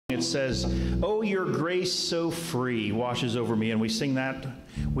It says, "Oh, your grace so free washes over me," and we sing that,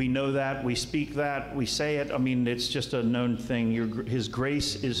 we know that, we speak that, we say it. I mean, it's just a known thing. His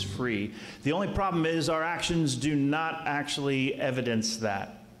grace is free. The only problem is our actions do not actually evidence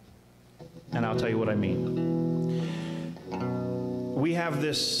that. And I'll tell you what I mean. We have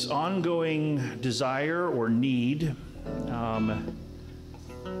this ongoing desire or need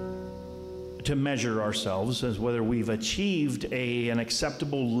to measure ourselves as whether we've achieved an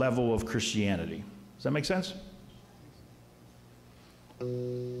acceptable level of Christianity. Does that make sense?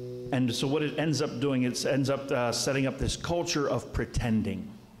 And so what it ends up doing, it ends up setting up this culture of pretending.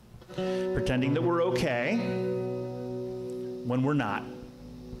 Pretending that we're okay when we're not.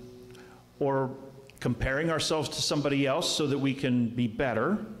 Or comparing ourselves to somebody else so that we can be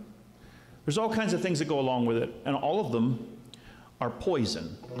better. There's all kinds of things that go along with it, and all of them are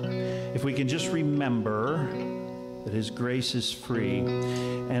poison. If we can just remember that His grace is free,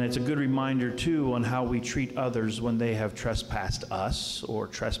 and it's a good reminder too on how we treat others when they have trespassed us or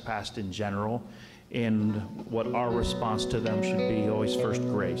trespassed in general, and what our response to them should be. Always first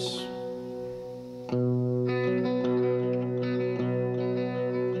grace.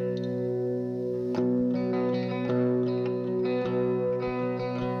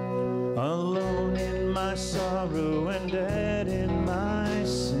 Alone in my sorrow and dead in my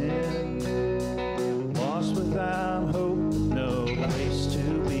sin, lost without hope, no place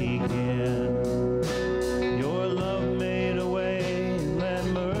to begin. Your love made a way and let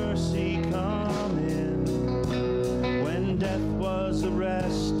mercy come in. When death was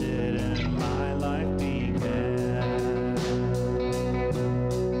arrested and my life began,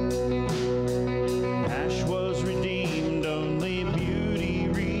 ash was redeemed, only beauty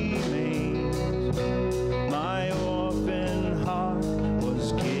remains. My orphan heart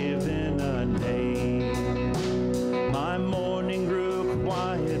was given a name. My mourning grew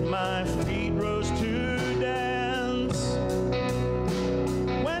quiet, my feet rose to dance.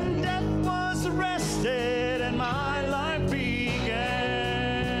 When death was arrested and my life began.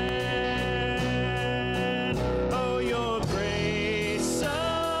 Oh, your grace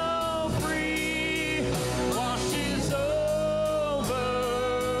so free washes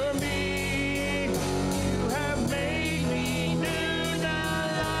over me. You have made me new, now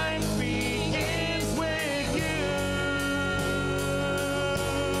life begins with you.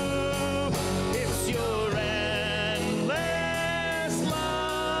 It's your endless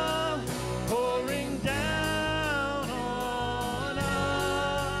love pouring down on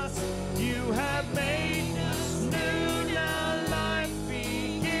us. You have made us new, now life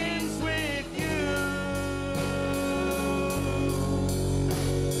begins with you.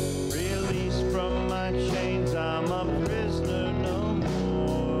 Released from my chains, I'm a prisoner no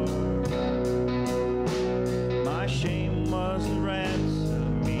more. My shame was the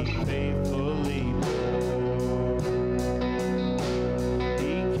ransom He faithfully bore.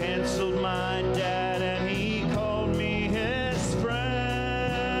 He canceled my debt and He called me His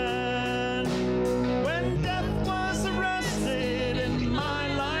friend. When death was arrested and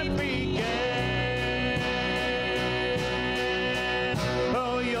my life began.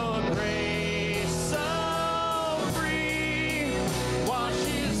 Oh, your grace so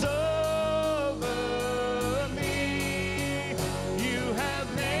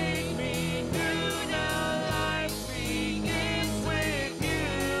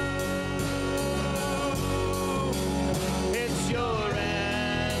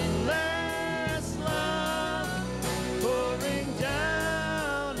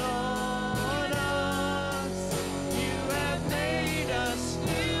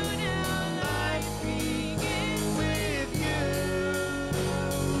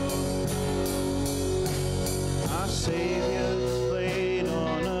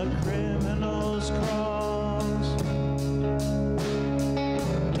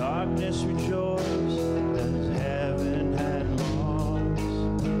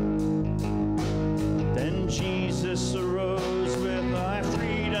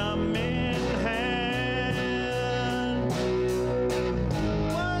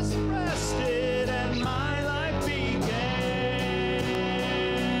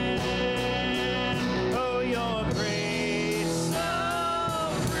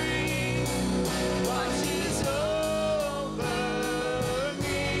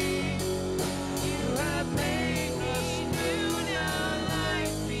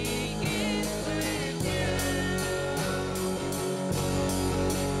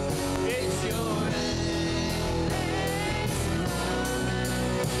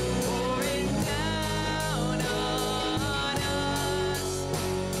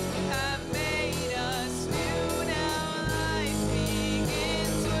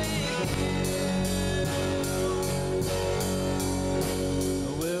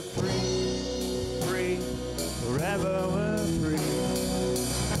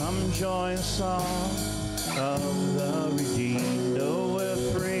join the song of the redeemed. Oh, we're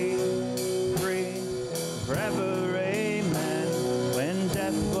free, free, forever, amen. When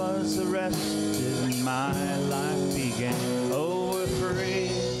death was arrested, my life began. Oh, we're free,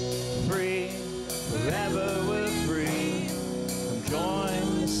 free, forever we're free. Come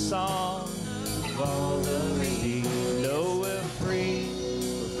join the song of all the redeemed. Oh, we're free,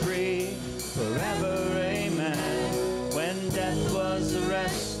 forever, amen. When death was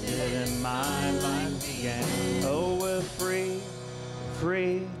arrested and my life began. Oh, we're free,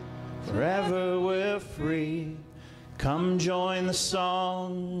 free, forever we're free. Come join the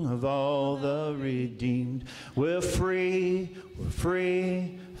song of all the redeemed. We're free,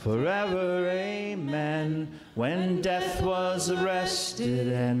 forever, amen. When death was arrested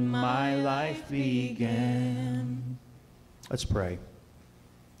and my life began. Let's pray.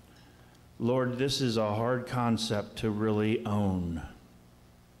 Lord, this is a hard concept to really own.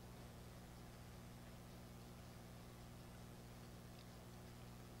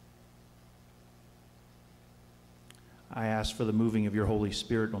 I ask for the moving of your Holy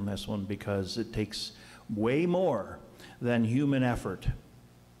Spirit on this one because it takes way more than human effort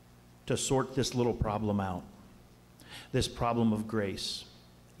to sort this little problem out. This problem of grace.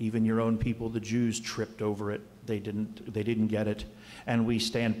 Even your own people, the Jews, tripped over it. They didn't get it. And we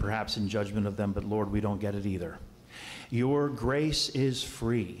stand perhaps in judgment of them, but Lord, we don't get it either. Your grace is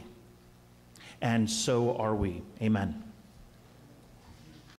free, and so are we. Amen.